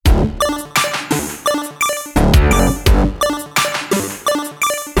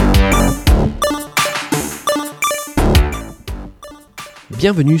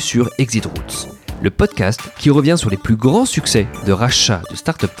bienvenue sur Exit Routes, le podcast qui revient sur les plus grands succès de rachat de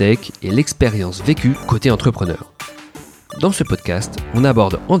start-up tech et l'expérience vécue côté entrepreneur. Dans ce podcast, on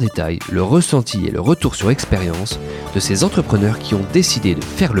aborde en détail le ressenti et le retour sur expérience de ces entrepreneurs qui ont décidé de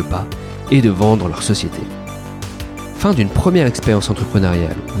faire le pas et de vendre leur société. Fin d'une première expérience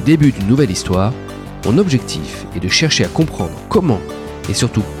entrepreneuriale ou début d'une nouvelle histoire, mon objectif est de chercher à comprendre comment et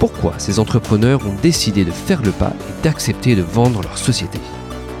surtout pourquoi ces entrepreneurs ont décidé de faire le pas et d'accepter de vendre leur société.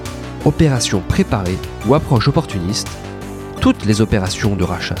 Opération préparée ou approche opportuniste, toutes les opérations de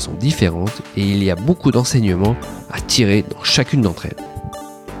rachat sont différentes et il y a beaucoup d'enseignements à tirer dans chacune d'entre elles.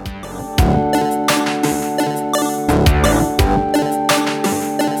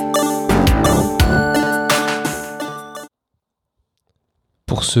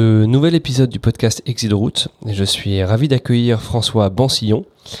 Pour ce nouvel épisode du podcast Exit Routes, je suis ravi d'accueillir François Bansillon,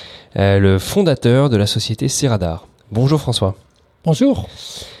 le fondateur de la société Ceradar. Bonjour François. Bonjour.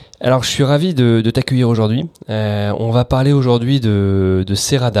 Alors je suis ravi de t'accueillir aujourd'hui. On va parler aujourd'hui de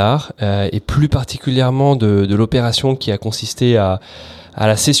Ceradar et plus particulièrement de l'opération qui a consisté à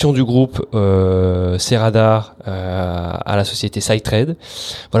la cession du groupe Ceradar à la société SideTrade.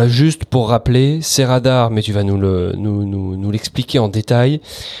 Voilà, juste pour rappeler, Ceradar, mais tu vas nous l'expliquer en détail,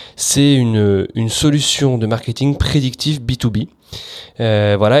 c'est une solution de marketing prédictif B2B.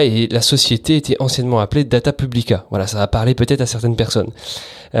 Voilà, et la société était anciennement appelée Data Publica. Voilà, ça va parler peut-être à certaines personnes.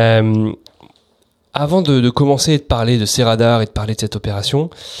 Avant de commencer et de parler de Ceradar et de parler de cette opération,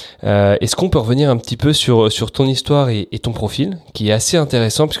 est-ce qu'on peut revenir un petit peu sur ton histoire et ton profil, qui est assez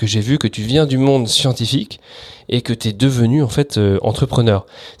intéressant puisque j'ai vu que tu viens du monde scientifique et que tu es devenu en fait entrepreneur.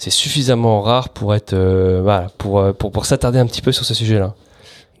 C'est suffisamment rare pour être pour s'attarder un petit peu sur ce sujet-là.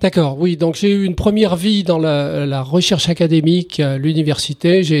 D'accord, oui, donc j'ai eu une première vie dans la recherche académique à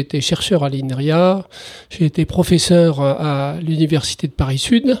l'université. J'ai été chercheur à l'INRIA, j'ai été professeur à l'université de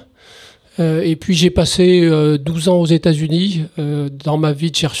Paris-Sud. Et puis j'ai passé 12 ans aux États-Unis dans ma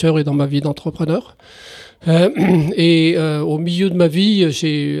vie de chercheur et dans ma vie d'entrepreneur. Et au milieu de ma vie,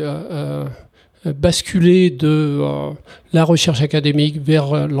 j'ai basculé de la recherche académique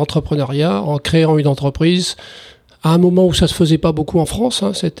vers l'entrepreneuriat en créant une entreprise à un moment où ça se faisait pas beaucoup en France.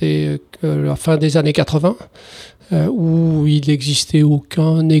 C'était la fin des années 80, où il n'existait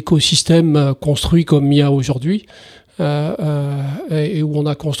aucun écosystème construit comme il y a aujourd'hui. Et où on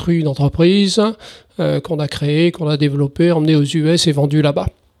a construit une entreprise qu'on a créée, qu'on a développée, emmenée aux US et vendue là-bas.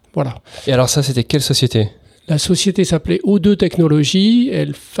 Voilà. Et alors ça, c'était quelle société ? La société s'appelait O2 Technologies.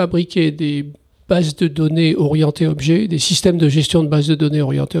 Elle fabriquait des bases de données orientées objets, des systèmes de gestion de bases de données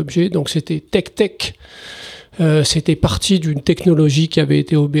orientées objets. Donc c'était TechTech. C'était parti d'une technologie qui avait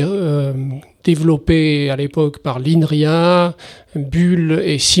été développée à l'époque par l'INRIA, Bull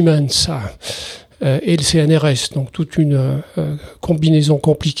et Siemens. Et le CNRS, donc toute une combinaison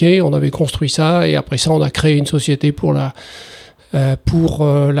compliquée. On avait construit ça et après ça, on a créé une société pour la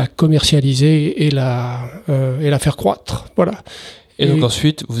commercialiser et la faire croître. Voilà. Et donc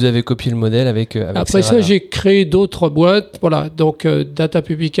ensuite, vous avez copié le modèle avec après Ceradar. Ça, j'ai créé d'autres boîtes. Voilà. Donc Data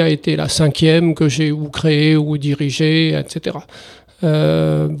Publica était la 5e que j'ai ou créée ou dirigée, etc.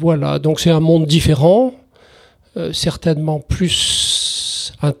 Voilà. Donc c'est un monde différent, certainement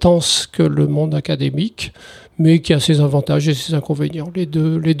plus intense que le monde académique, mais qui a ses avantages et ses inconvénients. Les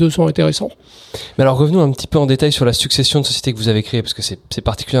deux sont intéressants. Mais alors revenons un petit peu en détail sur la succession de sociétés que vous avez créées, parce que c'est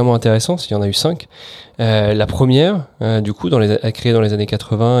particulièrement intéressant, il y en a eu 5. La première, du coup, créée dans les années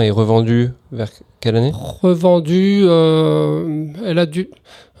 80 et revendue vers quelle année ? Revendue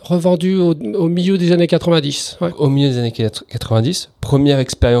au milieu des années 90. Ouais. Au milieu des années 90, première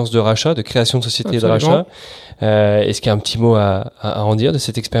expérience de rachat, de création de société. Absolument. De rachat. Est-ce qu'il y a un petit mot à en dire de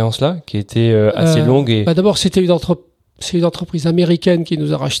cette expérience-là, qui était assez longue et... D'abord, c'est une entreprise américaine qui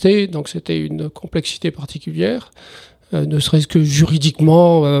nous a racheté, donc c'était une complexité particulière. Ne serait-ce que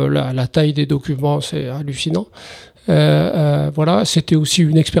juridiquement, la taille des documents, c'est hallucinant. Voilà, c'était aussi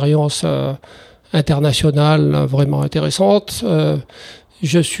une expérience internationale vraiment intéressante.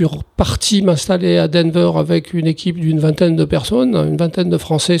 Je suis reparti m'installer à Denver avec une équipe d'une vingtaine de personnes. Une vingtaine de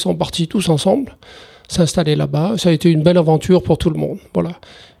Français sont partis tous ensemble s'installer là-bas. Ça a été une belle aventure pour tout le monde. Voilà.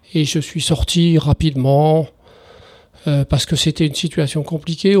 Et je suis sorti rapidement parce que c'était une situation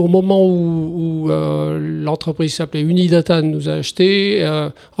compliquée. Au moment où l'entreprise s'appelait Unidata nous a acheté,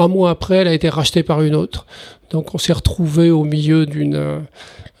 un mois après, elle a été rachetée par une autre. Donc on s'est retrouvé au milieu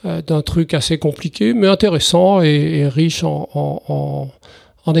d'un truc assez compliqué, mais intéressant et riche en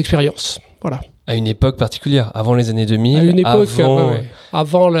expérience. Voilà. À une époque particulière, avant les années 2000. À une époque,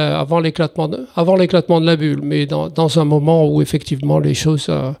 avant l'éclatement de la bulle, mais dans un moment où effectivement les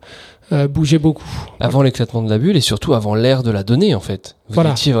choses bougeaient beaucoup. Avant l'éclatement de la bulle et surtout avant l'ère de la donnée, en fait. Vous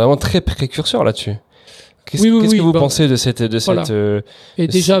étiez vraiment très précurseur là-dessus. Qu'est-ce que vous pensez de cette Et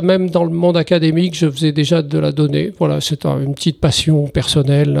déjà, même dans le monde académique, je faisais déjà de la donnée. Voilà, c'est une petite passion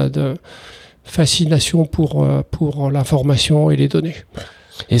personnelle de fascination pour l'information et les données.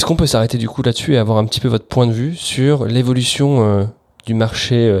 Est-ce qu'on peut s'arrêter du coup là-dessus et avoir un petit peu votre point de vue sur l'évolution du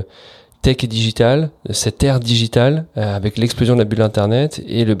marché tech et digital, cette ère digitale, avec l'explosion de la bulle Internet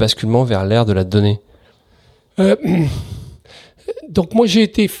et le basculement vers l'ère de la donnée? Donc moi j'ai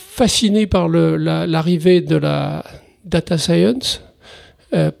été fasciné par l'arrivée de la data science,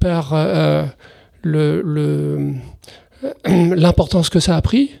 par l'importance que ça a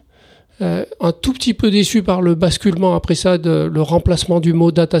pris. Un tout petit peu déçu par le basculement après ça, le remplacement du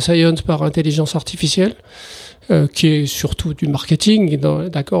mot data science par intelligence artificielle, qui est surtout du marketing,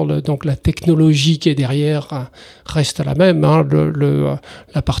 d'accord. Donc la technologie qui est derrière reste la même.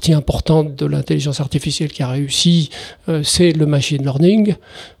 La partie importante de l'intelligence artificielle qui a réussi, c'est le machine learning,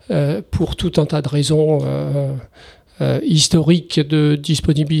 pour tout un tas de raisons historiques de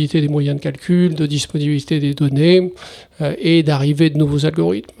disponibilité des moyens de calcul, de disponibilité des données et d'arrivée de nouveaux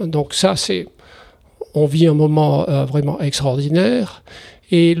algorithmes. Donc ça, on vit un moment vraiment extraordinaire,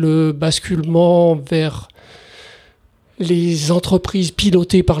 et le basculement vers les entreprises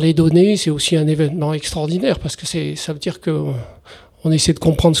pilotées par les données, c'est aussi un événement extraordinaire, parce que ça veut dire qu'on essaie de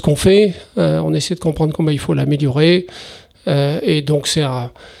comprendre ce qu'on fait, on essaie de comprendre comment il faut l'améliorer, et donc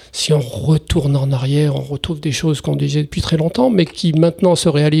si on retourne en arrière, on retrouve des choses qu'on disait depuis très longtemps, mais qui maintenant se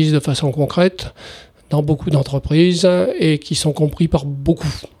réalisent de façon concrète dans beaucoup d'entreprises et qui sont compris par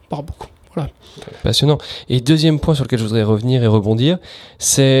beaucoup. Voilà. Passionnant. Et deuxième point sur lequel je voudrais revenir et rebondir,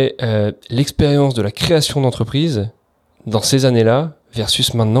 c'est l'expérience de la création d'entreprise dans ces années-là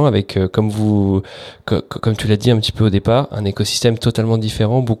versus maintenant avec, comme tu l'as dit un petit peu au départ, un écosystème totalement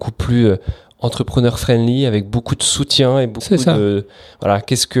différent, beaucoup plus entrepreneur friendly, avec beaucoup de soutien et beaucoup de... Voilà,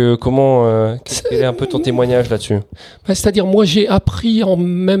 quel est un peu ton témoignage là-dessus? C'est-à-dire, moi, j'ai appris en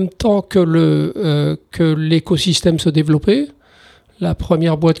même temps que l'écosystème se développait. La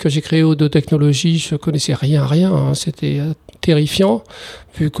première boîte que j'ai créée, O2 Technologies, je connaissais rien. C'était terrifiant,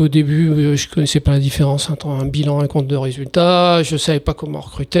 vu qu'au début, je connaissais pas la différence entre un bilan et un compte de résultats, je savais pas comment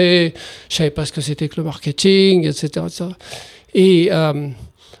recruter, je savais pas ce que c'était que le marketing, etc. Et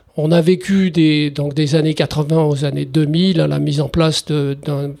on a vécu des années 80 aux années 2000, la mise en place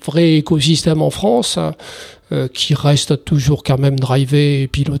d'un vrai écosystème en France, qui reste toujours quand même drivé et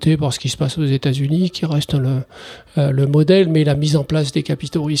piloté par ce qui se passe aux États-Unis, qui reste le modèle, mais la mise en place des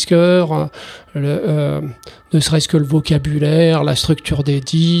capitaux risqueurs, ne serait-ce que le vocabulaire, la structure des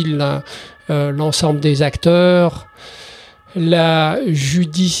deals, l'ensemble des acteurs, la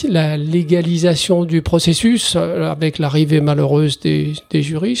légalisation du processus, avec l'arrivée malheureuse des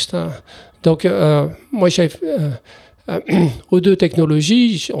juristes. Donc, moi, O2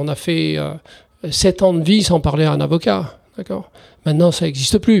 Technologies, on a fait 7 ans de vie sans parler à un avocat. D'accord. Maintenant, ça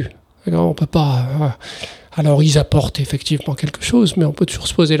n'existe plus. D'accord. On peut pas. Alors, ils apportent effectivement quelque chose, mais on peut toujours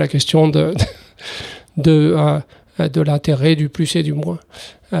se poser la question de l'intérêt, du plus et du moins.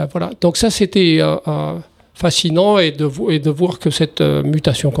 Voilà. Donc ça, c'était fascinant, et de voir que cette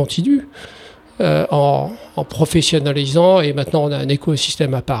mutation continue en professionnalisant, et maintenant on a un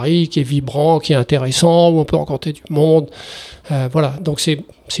écosystème à Paris qui est vibrant, qui est intéressant, où on peut rencontrer du monde. Voilà, donc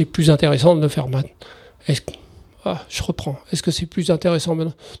c'est plus intéressant de le faire maintenant. Je reprends. Est-ce que c'est plus intéressant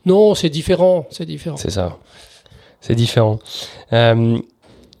maintenant? Non, c'est différent. C'est ça. C'est différent.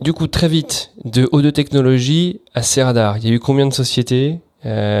 Du coup, très vite, de O2 Technologies à Ceradar, il y a eu combien de sociétés?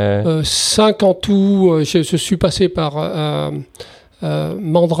 5 en tout. Je suis passé par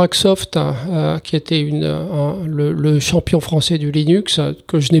Mandrakesoft, qui était le champion français du Linux,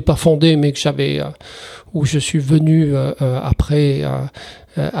 que je n'ai pas fondé, mais où je suis venu après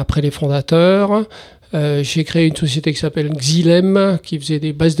les fondateurs. J'ai créé une société qui s'appelle Xylem, qui faisait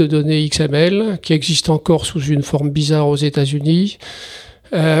des bases de données XML, qui existe encore sous une forme bizarre aux États-Unis.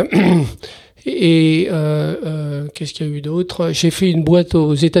 Qu'est-ce qu'il y a eu d'autre? J'ai fait une boîte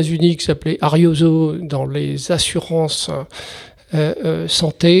aux États-Unis qui s'appelait Arioso, dans les assurances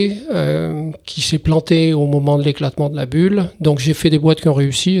santé, qui s'est plantée au moment de l'éclatement de la bulle. Donc j'ai fait des boîtes qui ont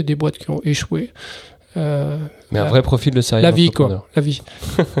réussi et des boîtes qui ont échoué. Mais un vrai profil de sérieux. La vie, quoi. La vie.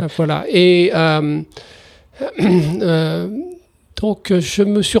 Voilà. Et donc je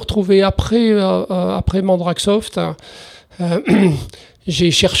me suis retrouvé après Mandrakesoft.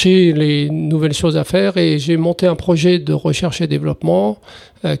 j'ai cherché les nouvelles choses à faire et j'ai monté un projet de recherche et développement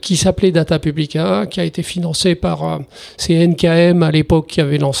qui s'appelait Data Publica, qui a été financé par c'est NKM à l'époque qui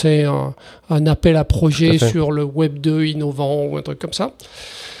avait lancé un appel à projet sur le Web 2 innovant ou un truc comme ça.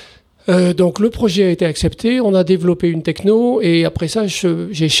 Donc le projet a été accepté, on a développé une techno et après ça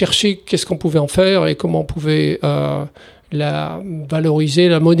j'ai cherché qu'est-ce qu'on pouvait en faire et comment on pouvait la valoriser,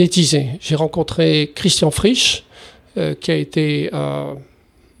 la monétiser. J'ai rencontré Christian Frisch qui a été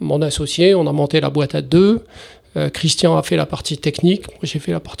mon associé, on a monté la boîte à deux. Christian a fait la partie technique, moi j'ai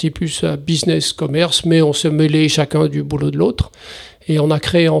fait la partie plus business, commerce, mais on se mêlait chacun du boulot de l'autre et on a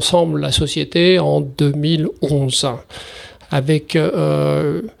créé ensemble la société en 2011 avec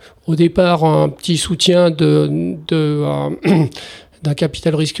au départ un petit soutien d'un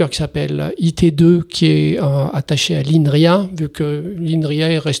capital risqueur qui s'appelle IT2 qui est attaché à l'INRIA, vu que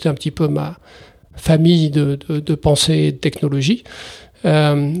l'INRIA est resté un petit peu ma famille de pensée et de technologie.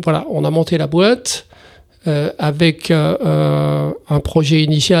 Voilà, on a monté la boîte avec un projet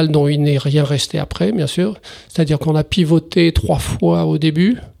initial dont il n'est rien resté après, bien sûr. C'est-à-dire qu'on a pivoté 3 fois au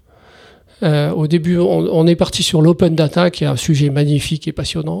début. Au début, on est parti sur l'open data, qui est un sujet magnifique et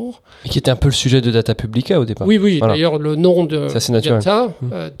passionnant. Et qui était un peu le sujet de Data Publica au départ. Oui, voilà. D'ailleurs, le nom de ça, c'est naturel. Data.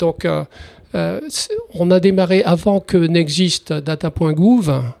 Donc, on a démarré avant que n'existe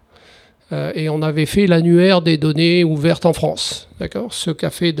data.gouv et on avait fait l'annuaire des données ouvertes en France. D'accord ? Ce qu'a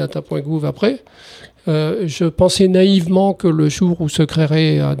fait data.gouv après. Je pensais naïvement que le jour où se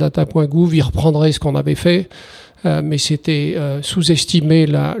créerait data.gouv, il reprendrait ce qu'on avait fait. Mais c'était sous-estimer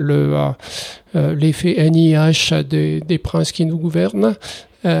l'effet NIH des princes qui nous gouvernent.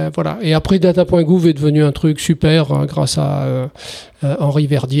 Voilà. Et après, data.gouv est devenu un truc super grâce à Henri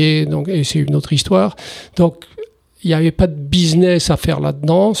Verdier, donc, et c'est une autre histoire. Donc, il n'y avait pas de business à faire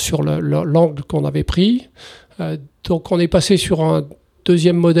là-dedans sur l'angle qu'on avait pris. Donc, on est passé sur un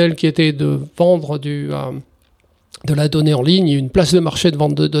deuxième modèle qui était de vendre de la donnée en ligne, une place de marché de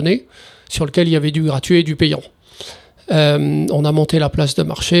vente de données sur lequel il y avait du gratuit et du payant. On a monté la place de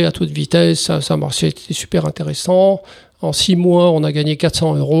marché à toute vitesse, ça marchait, c'était super intéressant. En 6 mois, on a gagné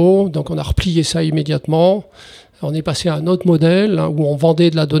 400 €, donc on a replié ça immédiatement. On est passé à un autre modèle où on vendait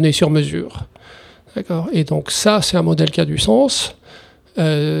de la donnée sur mesure. D'accord ? Et donc ça, c'est un modèle qui a du sens.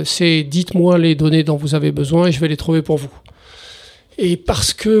 C'est dites-moi les données dont vous avez besoin et je vais les trouver pour vous. Et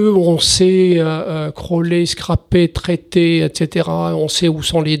parce qu'on sait crawler, scraper, traiter, etc., on sait où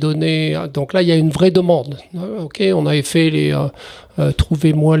sont les données. Donc là, il y a une vraie demande. Okay, on avait fait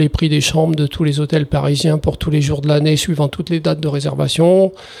trouvez-moi les prix des chambres de tous les hôtels parisiens pour tous les jours de l'année, suivant toutes les dates de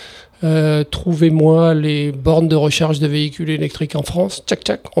réservation. Trouvez-moi les bornes de recharge de véhicules électriques en France. Tchac,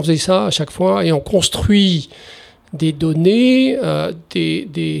 tchac. On faisait ça à chaque fois et on construit des données,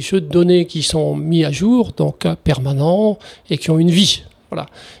 des jeux de données qui sont mis à jour, donc permanents, et qui ont une vie, voilà,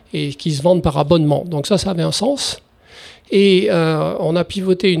 et qui se vendent par abonnement. Donc ça avait un sens. Et on a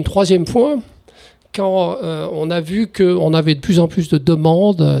pivoté une troisième fois quand on a vu qu'on avait de plus en plus de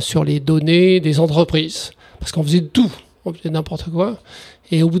demandes sur les données des entreprises, parce qu'on faisait tout, on faisait n'importe quoi.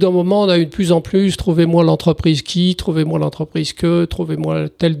 Et au bout d'un moment, on a eu de plus en plus, trouvez-moi l'entreprise qui, trouvez-moi l'entreprise que, trouvez-moi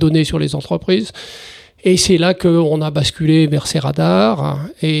telle donnée sur les entreprises. Et c'est là qu'on a basculé vers ces radars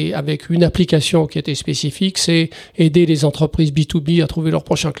et avec une application qui était spécifique, c'est aider les entreprises B2B à trouver leurs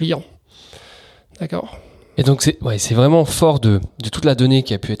prochains clients. D'accord ? Et donc c'est vraiment fort de toute la donnée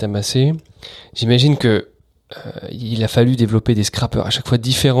qui a pu être amassée. J'imagine que il a fallu développer des scrappers à chaque fois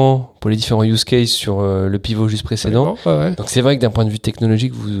différents pour les différents use cases sur le pivot juste précédent. Ouais. Donc c'est vrai que d'un point de vue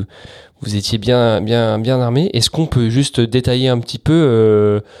technologique, vous étiez bien armé. Est-ce qu'on peut juste détailler un petit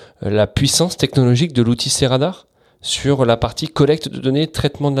peu la puissance technologique de l'outil C-Radar sur la partie collecte de données,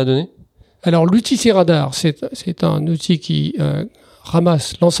 traitement de la donnée ? Alors l'outil C-Radar, c'est un outil qui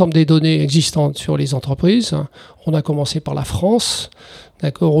ramasse l'ensemble des données existantes sur les entreprises. On a commencé par la France.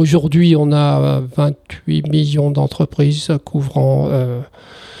 D'accord. Aujourd'hui, on a 28 millions d'entreprises couvrant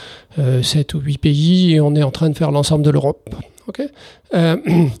 7 ou 8 pays et on est en train de faire l'ensemble de l'Europe. Okay.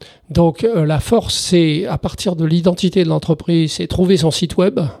 Donc la force, c'est à partir de l'identité de l'entreprise, c'est trouver son site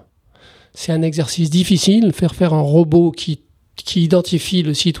web. C'est un exercice difficile. Faire un robot qui identifie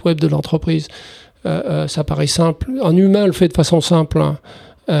le site web de l'entreprise, ça paraît simple. Un humain le fait de façon simple.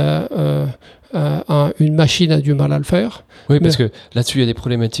 Une machine a du mal à le faire. Oui, parce que là-dessus, il y a des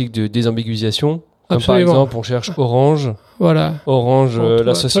problématiques de désambiguïsation. Comme Absolument. par exemple, on cherche Orange, voilà. Orange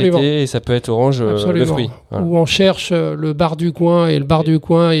la société, Absolument. Et ça peut être Orange le fruit. Voilà. Ou on cherche le bar du coin, et le bar du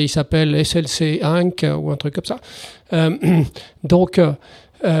coin, et il s'appelle SLC Inc. Ou un truc comme ça. Donc,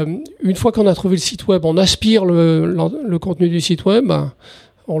 une fois qu'on a trouvé le site web, on aspire le contenu du site web,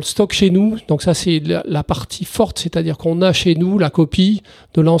 on le stocke chez nous. Donc ça, c'est la partie forte, c'est-à-dire qu'on a chez nous la copie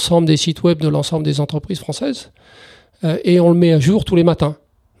de l'ensemble des sites web de l'ensemble des entreprises françaises et on le met à jour tous les matins.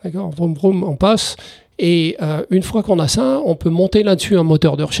 D'accord, vroom, vroom, on passe. Et une fois qu'on a ça, on peut monter là-dessus un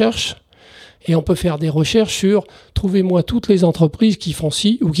moteur de recherche et on peut faire des recherches sur « Trouvez-moi toutes les entreprises qui font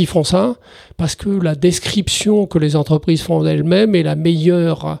ci ou qui font ça » parce que la description que les entreprises font d'elles-mêmes est la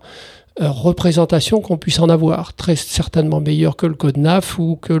meilleure représentation qu'on puisse en avoir. Très certainement meilleure que le code NAF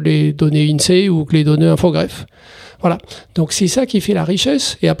ou que les données INSEE ou que les données Infogreffe. Voilà. Donc c'est ça qui fait la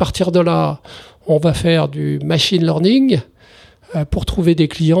richesse. Et à partir de là, on va faire du machine learning pour trouver des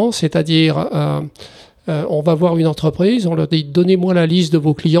clients, c'est-à-dire on va voir une entreprise, on leur dit donnez-moi la liste de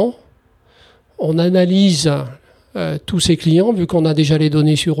vos clients, on analyse tous ces clients, vu qu'on a déjà les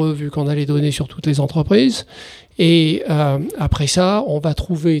données sur eux, vu qu'on a les données sur toutes les entreprises, et après ça, on va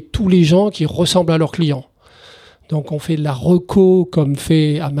trouver tous les gens qui ressemblent à leurs clients. Donc on fait de la reco comme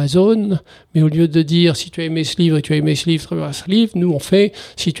fait Amazon, mais au lieu de dire si tu as aimé ce livre et tu as aimé ce livre, tu as aimé ce livre, nous on fait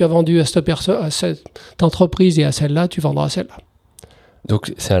si tu as vendu à cette entreprise et à celle-là, tu vendras à celle-là.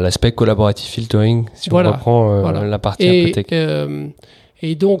 Donc c'est l'aspect collaborative filtering, si on reprend la partie un peu tech.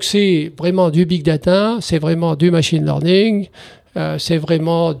 Et donc c'est vraiment du big data, c'est vraiment du machine learning, c'est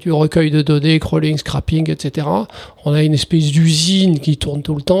vraiment du recueil de données, crawling, scrapping, etc. On a une espèce d'usine qui tourne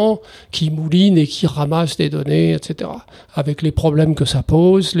tout le temps, qui mouline et qui ramasse des données, etc. Avec les problèmes que ça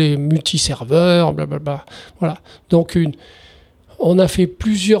pose, les multiserveurs, blablabla. Voilà. Donc on a fait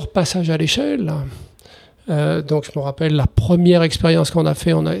plusieurs passages à l'échelle. Donc je me rappelle la première expérience qu'on a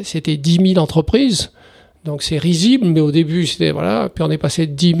fait, c'était 10 000 entreprises. Donc c'est risible, mais au début c'était voilà. Puis on est passé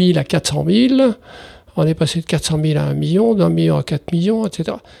de 10 000 à 400 000. On est passé de 400 000 à 1 million, d'1 million à 4 millions,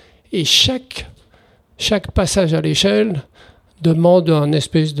 etc. Et chaque passage à l'échelle demande un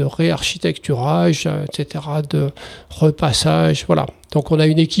espèce de réarchitecturage, etc., de repassage. Voilà. Donc on a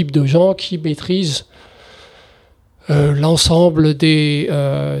une équipe de gens qui maîtrisent l'ensemble des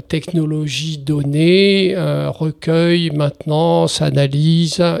technologies données, recueil, maintenance,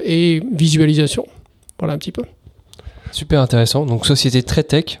 analyse et visualisation. Voilà un petit peu. Super intéressant. Donc, société très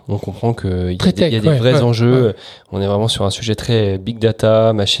tech. On comprend qu'il y a des vrais enjeux. Ouais. On est vraiment sur un sujet très big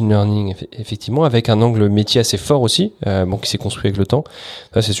data, machine learning, effectivement, avec un angle métier assez fort aussi, qui s'est construit avec le temps.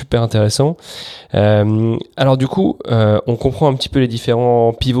 Ça, c'est super intéressant. Alors, du coup, on comprend un petit peu les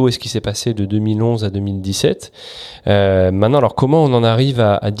différents pivots et ce qui s'est passé de 2011 à 2017. Maintenant, alors, comment on en arrive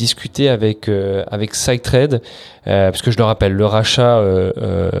à discuter avec SiteTrade, parce que je le rappelle, le rachat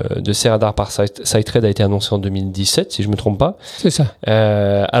de Ceradar par SiteTrade a été annoncé en 2017, si je me trompe pas. C'est ça.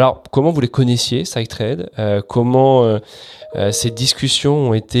 Alors, comment vous les connaissiez, SiteTrade ? Comment ces discussions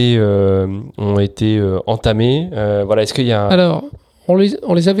ont été entamées ? Voilà, est-ce qu'il y a Alors, on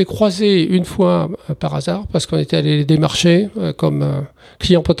les avait croisés une fois par hasard, parce qu'on était allé les démarcher comme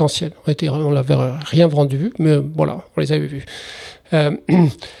clients potentiels. On n'avait rien vendu, mais voilà, on les avait vus.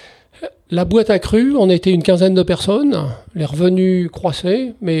 La boîte a cru, on était une quinzaine de personnes, les revenus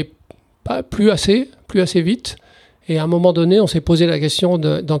croissaient, mais plus assez vite. Et à un moment donné, on s'est posé la question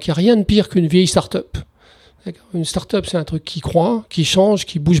donc il n'y a rien de pire qu'une vieille start-up. Une start-up, c'est un truc qui croît, qui change,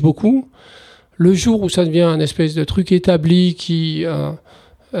 qui bouge beaucoup. Le jour où ça devient un espèce de truc établi qui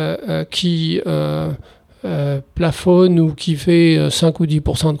plafonne ou qui fait 5 ou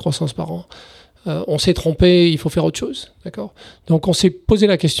 10% de croissance par an, on s'est trompé, il faut faire autre chose. D'accord ? Donc on s'est posé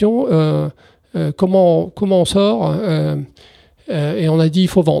la question, comment on sort et on a dit il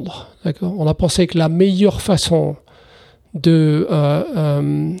faut vendre. D'accord ? On a pensé que la meilleure façon de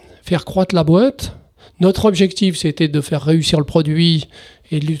faire croître la boîte, notre objectif c'était de faire réussir le produit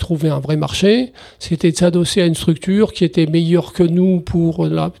et de lui trouver un vrai marché, c'était de s'adosser à une structure qui était meilleure que nous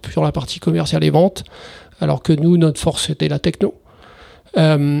sur la partie commerciale et vente, alors que nous, notre force c'était la techno.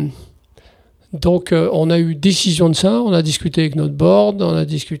 Donc on a eu décision de ça, on a discuté avec notre board, on a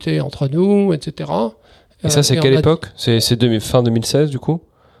discuté entre nous, etc. Et ça c'est quelle époque ? C'est fin 2016 du coup ?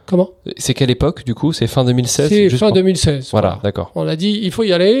 Comment ? C'est quelle époque du coup ? C'est fin 2016 ? C'est fin 2016. Voilà, d'accord. On a dit il faut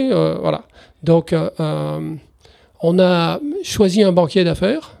y aller, voilà. Donc on a choisi un banquier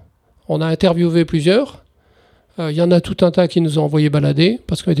d'affaires, on a interviewé plusieurs. Il y en a tout un tas qui nous ont envoyé balader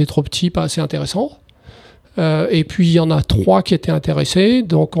parce qu'on était trop petits, pas assez intéressants. Et puis il y en a 3 qui étaient intéressés,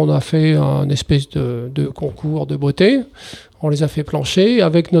 donc on a fait un espèce de concours de beauté. On les a fait plancher.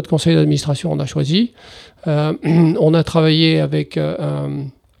 Avec notre conseil d'administration, on a choisi. On a travaillé avec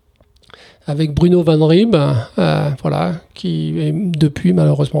Bruno Van Rieb, qui est depuis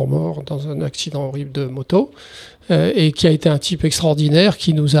malheureusement mort dans un accident horrible de moto, et qui a été un type extraordinaire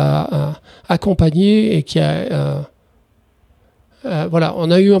qui nous a accompagnés et qui a Voilà,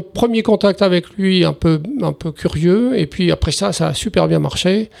 on a eu un premier contact avec lui un peu curieux, et puis après ça a super bien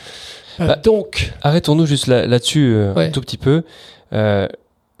marché. Donc, arrêtons-nous juste là-dessus un tout petit peu.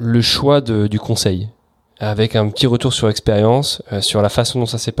 Le choix du conseil, avec un petit retour sur expérience, sur la façon dont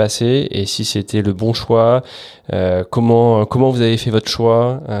ça s'est passé, et si c'était le bon choix, comment vous avez fait votre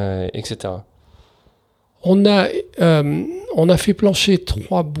choix, etc. On a fait plancher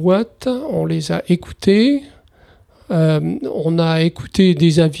 3 boîtes, on les a écoutées, on a écouté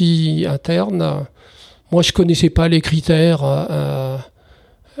des avis internes. Moi, je connaissais pas les critères.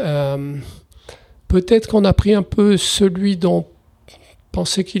 Peut-être qu'on a pris un peu celui dont on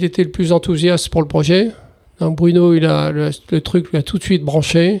pensait qu'il était le plus enthousiaste pour le projet. Donc Bruno, le truc lui a tout de suite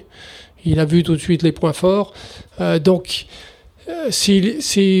branché. Il a vu tout de suite les points forts. Donc,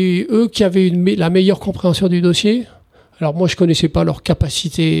 c'est eux qui avaient la meilleure compréhension du dossier. Alors moi, je ne connaissais pas leur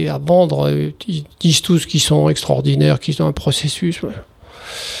capacité à vendre. Ils disent tous qu'ils sont extraordinaires, qu'ils ont un processus.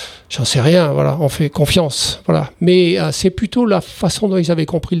 J'en sais rien, voilà, on fait confiance. Voilà. Mais c'est plutôt la façon dont ils avaient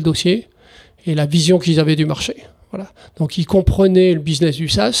compris le dossier et la vision qu'ils avaient du marché. Voilà. Donc ils comprenaient le business du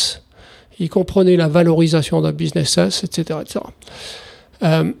SaaS, ils comprenaient la valorisation d'un business SaaS, etc.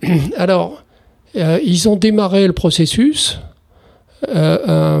 Alors, ils ont démarré le processus.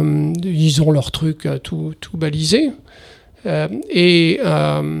 Ils ont leur truc tout balisé. Et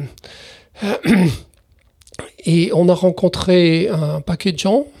on a rencontré un paquet de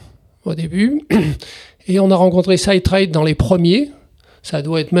gens au début. Et on a rencontré SideTrade dans les premiers. Ça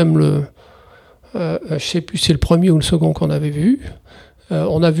doit être même je ne sais plus si c'est le premier ou le second qu'on avait vu.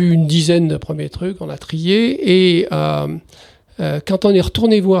 On a vu une dizaine de premiers trucs, on a trié. Et quand on est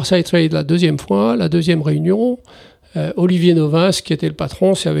retourné voir SideTrade la deuxième fois, la deuxième réunion, Olivier Novas, qui était le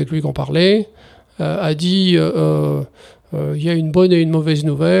patron, c'est avec lui qu'on parlait, a dit il y a une bonne et une mauvaise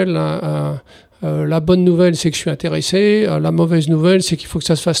nouvelle. La bonne nouvelle, c'est que je suis intéressé. La mauvaise nouvelle, c'est qu'il faut que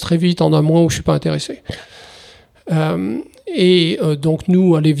ça se fasse très vite, en un mois où je ne suis pas intéressé. Donc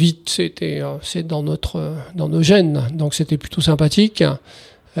nous, aller vite, c'est dans nos gènes, donc c'était plutôt sympathique.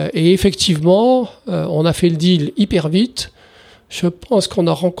 Et effectivement, on a fait le deal hyper vite. Je pense qu'on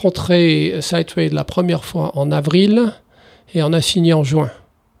a rencontré SideTrade la première fois en avril et on a signé en juin.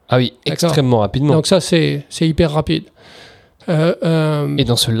 Ah oui, extrêmement rapidement. Donc ça, c'est hyper rapide. Et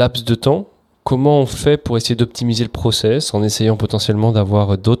dans ce laps de temps, comment on fait pour essayer d'optimiser le process en essayant potentiellement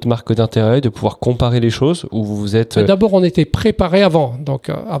d'avoir d'autres marques d'intérêt, de pouvoir comparer les choses, où vous êtes... D'abord, on était préparé avant.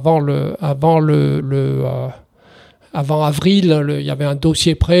 Donc avant avril, il y avait un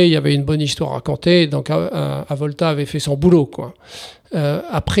dossier prêt, il y avait une bonne histoire à raconter. Donc Avolta avait fait son boulot, quoi.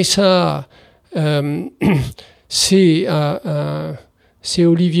 Après ça, c'est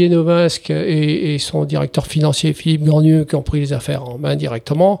Olivier Novas et son directeur financier Philippe Gornieux qui ont pris les affaires en main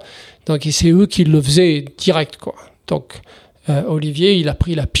directement. Donc c'est eux qui le faisaient direct, quoi. Donc Olivier, il a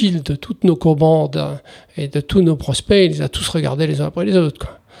pris la pile de toutes nos commandes et de tous nos prospects, il les a tous regardés les uns après les autres,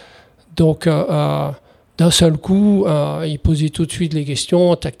 quoi. Donc d'un seul coup, il posait tout de suite les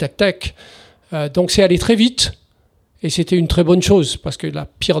questions, tac, tac, tac. Donc c'est allé très vite et c'était une très bonne chose parce que la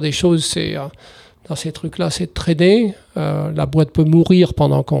pire des choses, c'est... dans ces trucs-là, c'est de trader. La boîte peut mourir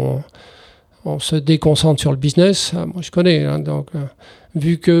pendant qu'on se déconcentre sur le business. Moi, je connais. Hein, donc,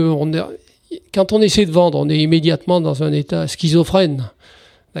 vu que quand on essaie de vendre, on est immédiatement dans un état schizophrène.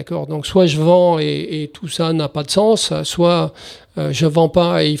 D'accord. Donc, soit je vends et tout ça n'a pas de sens, soit je vends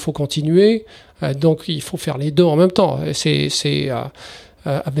pas et il faut continuer. Donc, il faut faire les deux en même temps. C'est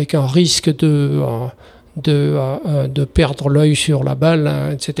avec un risque de perdre l'œil sur la balle,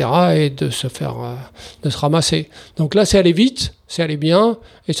 etc., et de se ramasser. Donc là, c'est allé vite, c'est allé bien,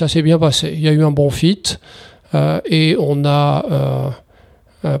 et ça s'est bien passé. Il y a eu un bon fit, et on a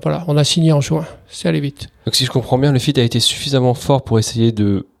signé en juin. C'est allé vite. Donc si je comprends bien, le fit a été suffisamment fort pour essayer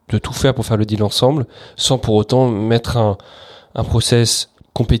de tout faire pour faire le deal ensemble, sans pour autant mettre un process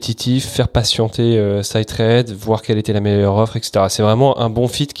compétitif, faire patienter SideTrade, voir quelle était la meilleure offre, etc. C'est vraiment un bon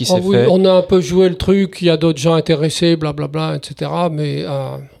fit qui s'est fait. On a un peu joué le truc, il y a d'autres gens intéressés, blablabla, etc. Mais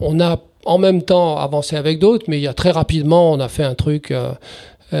on a en même temps avancé avec d'autres, mais il y a très rapidement, on a fait un truc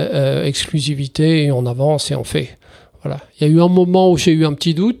exclusivité, et on avance et on fait. Voilà. Il y a eu un moment où j'ai eu un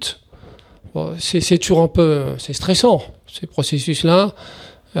petit doute. Bon, c'est toujours un peu... c'est stressant, ces processus-là,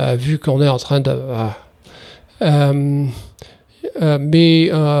 vu qu'on est en train de...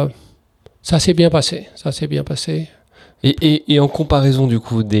 mais ça s'est bien passé. Et en comparaison du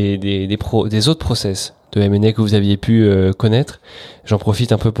coup des autres process de M&A que vous aviez pu connaître, j'en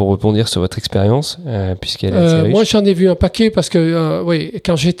profite un peu pour rebondir sur votre expérience, puisqu'elle est assez riche. Moi, j'en ai vu un paquet parce que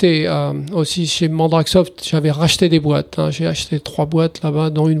quand j'étais aussi chez Mandrakesoft, j'avais racheté des boîtes. Hein. J'ai acheté 3 boîtes là-bas,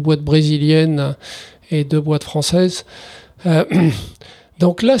 dont une boîte brésilienne et 2 boîtes françaises.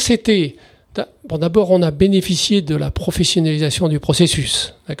 Donc là, c'était... Bon, d'abord, on a bénéficié de la professionnalisation du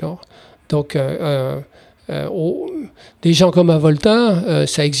processus, d'accord ? Donc, des gens comme Avolta,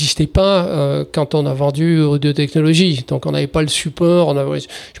 ça n'existait pas quand on a vendu Audio Technologies. Donc, on n'avait pas le support. Je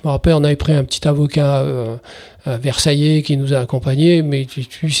me rappelle, on avait pris un petit avocat versaillais qui nous a accompagnés, mais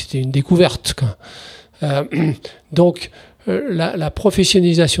lui, c'était une découverte, quoi. Donc, la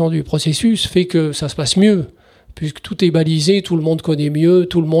professionnalisation du processus fait que ça se passe mieux, puisque tout est balisé, tout le monde connaît mieux,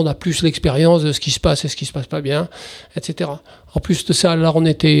 tout le monde a plus l'expérience de ce qui se passe et ce qui se passe pas bien, etc. En plus de ça, là, on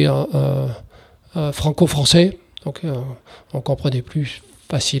était franco-français, donc on comprenait plus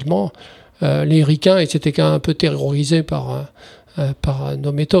facilement. Les ricains étaient quand même un peu terrorisés par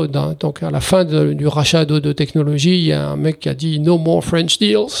nos méthodes. Hein. Donc, à la fin du rachat de technologie, il y a un mec qui a dit « No more French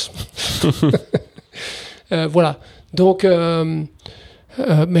deals ». Voilà. Donc,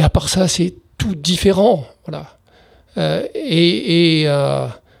 mais à part ça, c'est tout différent. Voilà.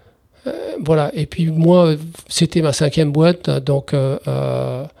 Voilà. Et puis moi, c'était ma 5e boîte, donc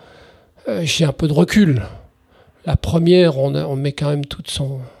j'ai un peu de recul. La première, on met quand même toute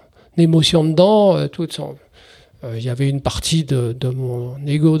son émotion dedans, il y avait une partie de mon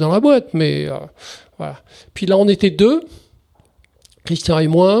ego dans la boîte, mais voilà. Puis là, on était 2, Christian et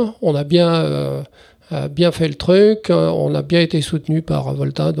moi, on a bien fait le truc, on a bien été soutenu par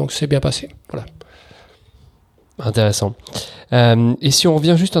Avolta, donc c'est bien passé. Voilà. Intéressant. Et si on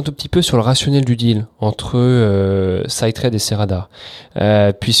revient juste un tout petit peu sur le rationnel du deal entre SideTrade et Serada,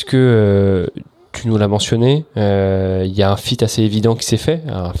 puisque tu nous l'as mentionné, il y a un fit assez évident qui s'est fait,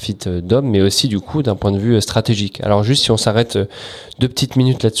 un fit d'homme, mais aussi du coup d'un point de vue stratégique. Alors juste si on s'arrête 2 petites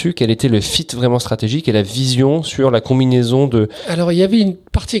minutes là-dessus, quel était le fit vraiment stratégique et la vision sur la combinaison de... Alors il y avait une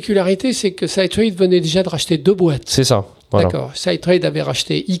particularité, c'est que SideTrade venait déjà de racheter 2 boîtes. C'est ça. Voilà. D'accord. SideTrade avait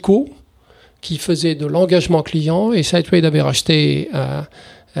racheté ICO, qui faisait de l'engagement client, et SideTrade avait racheté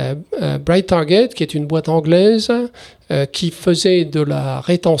Bright Target, qui est une boîte anglaise qui faisait de la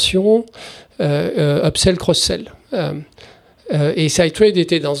rétention, upsell, cross-sell. Et SideTrade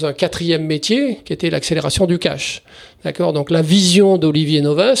était dans un 4e métier, qui était l'accélération du cash. D'accord ? Donc la vision d'Olivier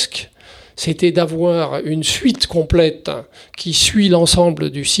Novasque, c'était d'avoir une suite complète qui suit l'ensemble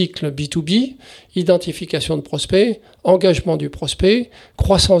du cycle B2B, identification de prospect, engagement du prospect,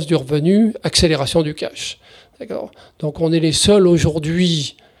 croissance du revenu, accélération du cash. D'accord ? Donc on est les seuls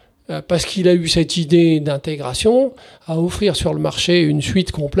aujourd'hui, parce qu'il a eu cette idée d'intégration, à offrir sur le marché une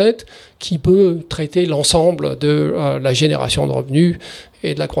suite complète qui peut traiter l'ensemble de la génération de revenus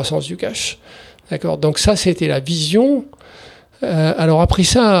et de la croissance du cash. D'accord ? Donc ça, c'était la vision. Alors après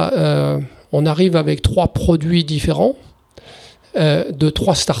ça, on arrive avec 3 produits différents, de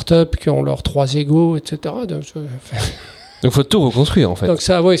 3 startups qui ont leurs 3 égos, etc. Donc il faut tout reconstruire en fait. Donc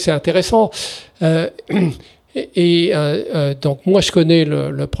ça, oui, c'est intéressant. Donc moi, je connais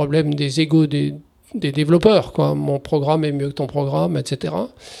le problème des égos des développeurs, quoi. Mon programme est mieux que ton programme, etc.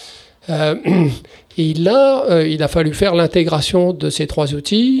 Et là, il a fallu faire l'intégration de ces 3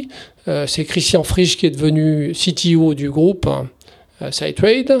 outils. C'est Christian Frisch qui est devenu CTO du groupe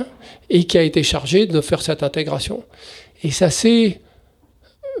SideTrade et qui a été chargé de faire cette intégration. Et ça s'est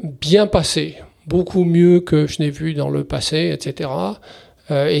bien passé, beaucoup mieux que je n'ai vu dans le passé, etc.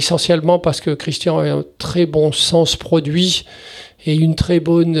 Essentiellement parce que Christian a un très bon sens produit et une très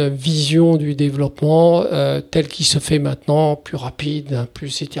bonne vision du développement tel qu'il se fait maintenant, plus rapide,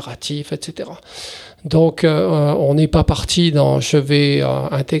 plus itératif, etc. Donc on n'est pas parti dans je vais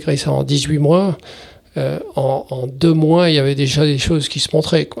intégrer ça en 18 mois. En 2 mois, il y avait déjà des choses qui se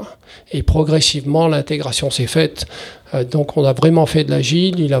montraient, quoi. Et progressivement, l'intégration s'est faite. Donc on a vraiment fait de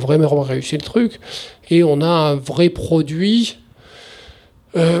l'agile, il a vraiment réussi le truc. Et on a un vrai produit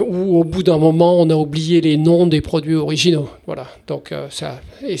où au bout d'un moment, on a oublié les noms des produits originaux. Voilà. Donc ça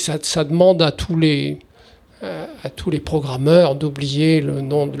demande à tous les programmeurs d'oublier le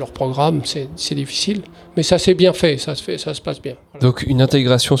nom de leur programme. C'est difficile, mais ça s'est bien fait, ça se passe bien. Voilà. Donc une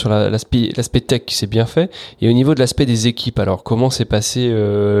intégration sur l'aspect tech qui s'est bien fait. Et au niveau de l'aspect des équipes, alors comment s'est passée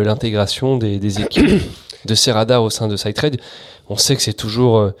l'intégration des équipes de Serada au sein de SideTrade ? On sait que c'est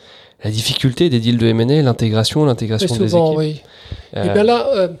toujours la difficulté des deals de M&A, l'intégration des équipes. Oui. Et bien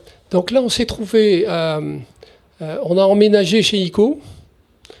là, donc là, on s'est trouvé, on a emménagé chez ICO.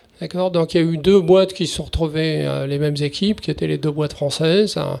 D'accord, donc il y a eu 2 boîtes qui se sont retrouvées les mêmes équipes, qui étaient les 2 boîtes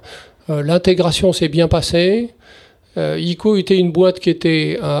françaises. L'intégration s'est bien passée. ICO était une boîte qui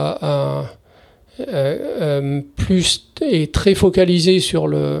était plus et très focalisée sur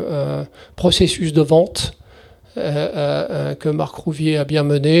le processus de vente que Marc Rouvier a bien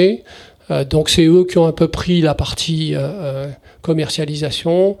mené. Donc c'est eux qui ont un peu pris la partie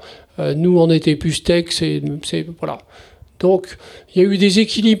commercialisation. Nous, on était plus tech, voilà. Donc, il y a eu des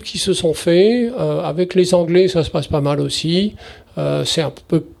équilibres qui se sont faits. Avec les Anglais, ça se passe pas mal aussi. C'est un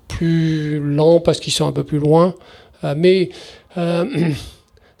peu plus lent parce qu'ils sont un peu plus loin. Mais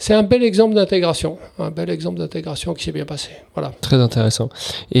c'est un bel exemple d'intégration. Un bel exemple d'intégration qui s'est bien passé. Voilà. Très intéressant.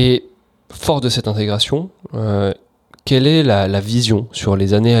 Et fort de cette intégration, quelle est la vision sur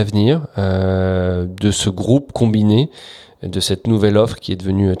les années à venir de ce groupe combiné, de cette nouvelle offre qui est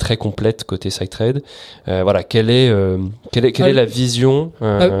devenue très complète côté SciTrade? Voilà, quelle est la vision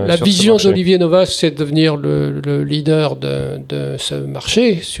La sur vision ce marché? d'Olivier Novas, c'est de devenir le leader de ce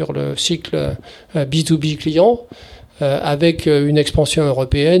marché sur le cycle B2B client, avec une expansion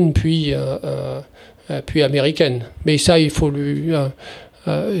européenne puis américaine. Mais ça, il faut lui...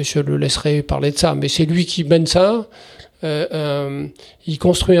 je le laisserai parler de ça, mais c'est lui qui mène ça. Il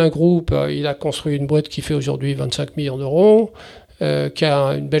construit un groupe, il a construit une boîte qui fait aujourd'hui 25 millions d'euros, qui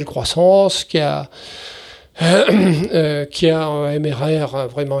a une belle croissance, qui a un MRR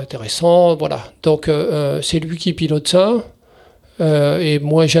vraiment intéressant. Voilà. Donc c'est lui qui pilote ça. Et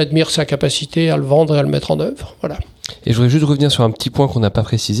moi, j'admire sa capacité à le vendre et à le mettre en œuvre. Voilà. Et je voudrais juste revenir sur un petit point qu'on n'a pas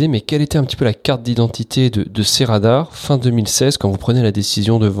précisé, mais quelle était un petit peu la carte d'identité de Ceradar fin 2016 quand vous prenez la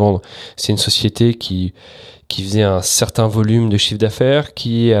décision de vendre? C'est une société qui faisait un certain volume de chiffre d'affaires,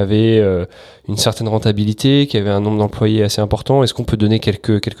 qui avait une certaine rentabilité, qui avait un nombre d'employés assez important. Est-ce qu'on peut donner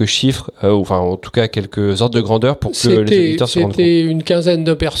quelques chiffres, enfin en tout cas quelques ordres de grandeur pour que les auditeurs se rendent compte? C'était une quinzaine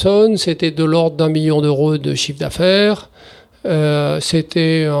de personnes, c'était de l'ordre d'1 million d'euros de chiffre d'affaires.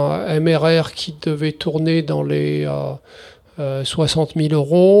 C'était un MRR qui devait tourner dans les 60 000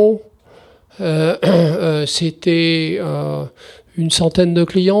 euros. C'était une centaine de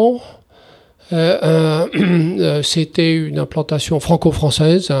clients. C'était une implantation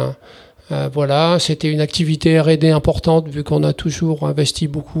franco-française. Voilà, c'était une activité R&D importante vu qu'on a toujours investi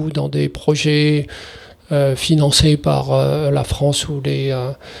beaucoup dans des projets financés par la France ou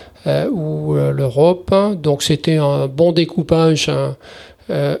l'Europe. Donc c'était un bon découpage.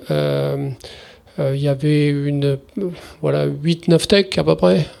 Il y avait 8-9 techs à peu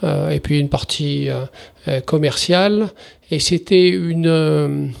près, et puis une partie commerciale. Et c'était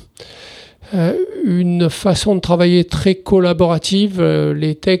une façon de travailler très collaborative,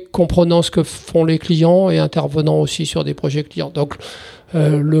 les techs comprenant ce que font les clients et intervenant aussi sur des projets clients. Donc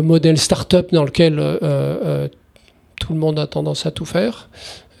le modèle start-up dans lequel tout le monde a tendance à tout faire,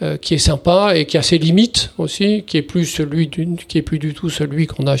 qui est sympa et qui a ses limites aussi, qui est plus du tout celui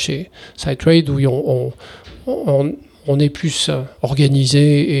qu'on a chez SciTrade, où on est plus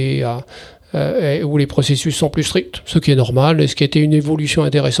organisé et où les processus sont plus stricts, ce qui est normal et ce qui était une évolution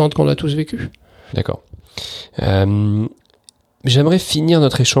intéressante qu'on a tous vécu. D'accord. J'aimerais finir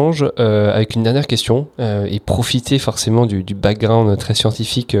notre échange avec une dernière question et profiter forcément du background très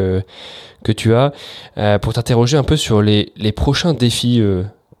scientifique que tu as pour t'interroger un peu sur les prochains défis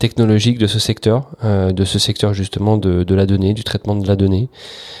technologiques de ce secteur justement de la donnée, du traitement de la donnée.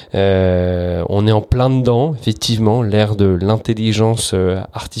 On est en plein dedans, effectivement, l'ère de l'intelligence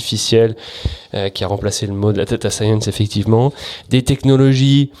artificielle qui a remplacé le mot de la data science, effectivement. Des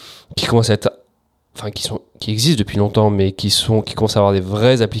technologies qui commencent à être, qui existent depuis longtemps, mais qui commencent à avoir des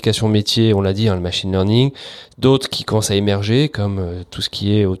vraies applications métiers, on l'a dit, le machine learning. D'autres qui commencent à émerger, comme tout ce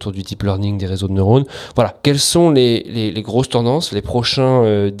qui est autour du deep learning, des réseaux de neurones. Voilà, quelles sont les grosses tendances, les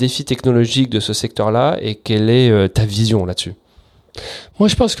prochains défis technologiques de ce secteur-là, et quelle est ta vision là-dessus? Moi,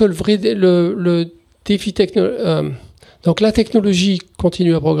 je pense que le défi technologique... donc la technologie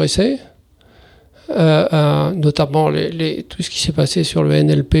continue à progresser. Notamment tout ce qui s'est passé sur le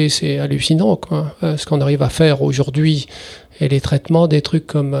NLP, c'est hallucinant, quoi. Ce qu'on arrive à faire aujourd'hui et les traitements, des trucs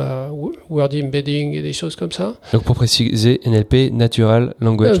comme word embedding et des choses comme ça. Donc pour préciser, NLP, Natural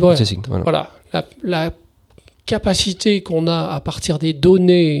Language Processing. Voilà. La capacité qu'on a à partir des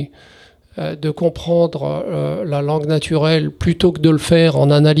données de comprendre la langue naturelle plutôt que de le faire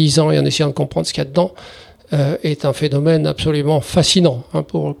en analysant et en essayant de comprendre ce qu'il y a dedans, est un phénomène absolument fascinant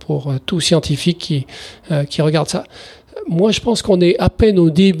pour tout scientifique qui regarde ça. Moi, je pense qu'on est à peine au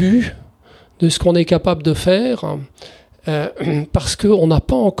début de ce qu'on est capable de faire parce qu'on n'a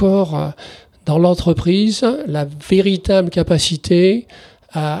pas encore dans l'entreprise la véritable capacité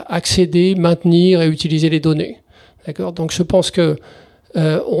à accéder, maintenir et utiliser les données. D'accord ? Donc, je pense que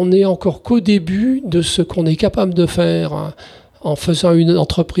on n'est encore qu'au début de ce qu'on est capable de faire en faisant une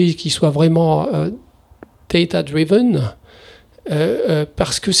entreprise qui soit vraiment data-driven,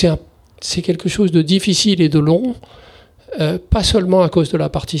 parce que c'est quelque chose de difficile et de long, pas seulement à cause de la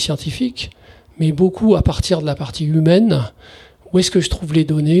partie scientifique, mais beaucoup à partir de la partie humaine. Où est-ce que je trouve les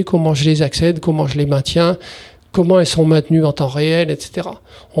données, comment je les accède, comment je les maintiens, comment elles sont maintenues en temps réel, etc.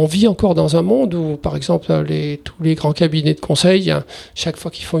 On vit encore dans un monde où, par exemple, tous les grands cabinets de conseil, chaque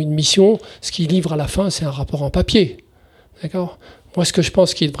fois qu'ils font une mission, ce qu'ils livrent à la fin, c'est un rapport en papier. D'accord ? Moi, ce que je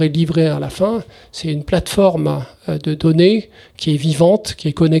pense qu'ils devraient livrer à la fin, c'est une plateforme de données qui est vivante, qui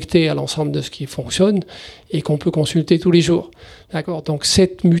est connectée à l'ensemble de ce qui fonctionne et qu'on peut consulter tous les jours. D'accord ? Donc,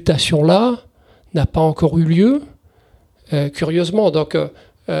 cette mutation-là n'a pas encore eu lieu, curieusement. Donc,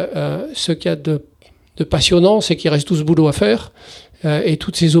 ce qu'il y a de passionnant, c'est qu'il reste tout ce boulot à faire et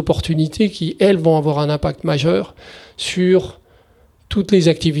toutes ces opportunités qui, elles, vont avoir un impact majeur sur toutes les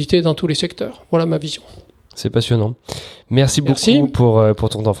activités dans tous les secteurs. Voilà ma vision. C'est passionnant. Merci beaucoup pour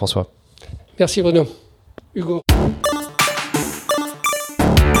ton temps, François. Merci Bruno. Hugo.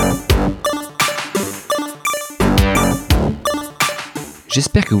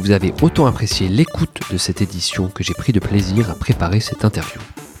 J'espère que vous avez autant apprécié l'écoute de cette édition que j'ai pris de plaisir à préparer cette interview.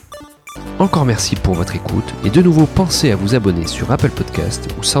 Encore merci pour votre écoute et de nouveau pensez à vous abonner sur Apple Podcast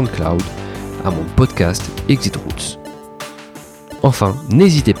ou SoundCloud à mon podcast Exit Roots. Enfin,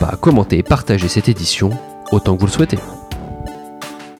 n'hésitez pas à commenter et partager cette édition autant que vous le souhaitez.